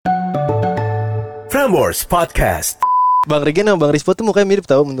Prambors Podcast. Bang Regen sama Bang Rispo tuh mukanya mirip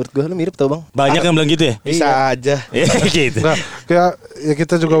tau. Menurut gue lu mirip tau Bang. Banyak yang bilang gitu ya? Bisa aja. Gitu. Nggak, kayak ya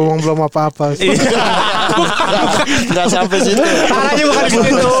kita juga belum apa-apa. Gak sampai situ. Caranya bukan di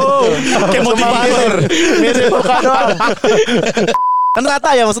situ. Kayak motivator. Mirip muka doang. Kan rata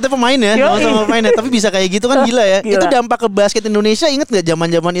ya maksudnya pemain ya, sama pemainnya. Tapi bisa kayak gitu kan gila ya. Itu dampak ke basket Indonesia. Ingat gak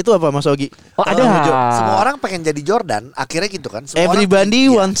zaman-zaman itu apa Mas Ogi? Oh ada. Semua orang pengen jadi Jordan. Akhirnya gitu kan. Semua Everybody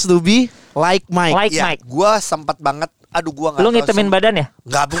orang, wants to be like Mike. Like ya, Mike. gua sempat banget. Aduh gua nggak. Lu ngitemin badan ya?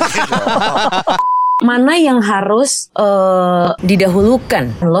 Nggak mungkin. Mana yang harus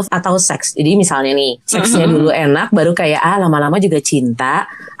didahulukan, love atau seks? Jadi misalnya nih, seksnya dulu enak, baru kayak lama-lama juga cinta,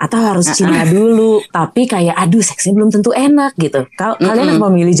 atau harus cinta dulu, tapi kayak aduh seksnya belum tentu enak gitu. Kalian harus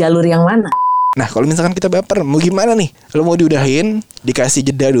memilih jalur yang mana? Nah kalau misalkan kita baper, mau gimana nih? Lo mau diudahin, dikasih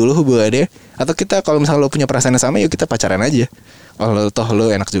jeda dulu hubungannya, atau kita kalau misalkan lo punya perasaan yang sama, yuk kita pacaran aja. Kalau toh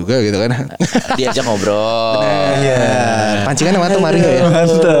lo enak juga gitu kan. Diajak ngobrol. Iya. Pancingan sama tuh Mario ya.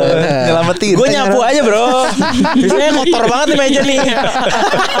 Mantap. Nyelamatin. Gue nyapu aja bro. Biasanya kotor banget nih meja nih.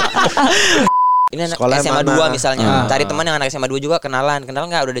 Ini anak Sekolah SMA mana? 2 misalnya. Cari teman yang anak SMA 2 juga kenalan. Kenal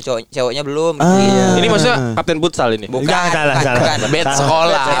enggak? Udah ada cowoknya belum? Ini maksudnya kapten futsal ini. Bukan. Salah. Bet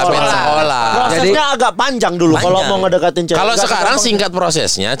sekolah. Prosesnya agak panjang dulu kalau mau ngedekatin cewek. Kalau sekarang singkat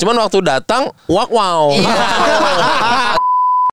prosesnya, cuman waktu datang wow.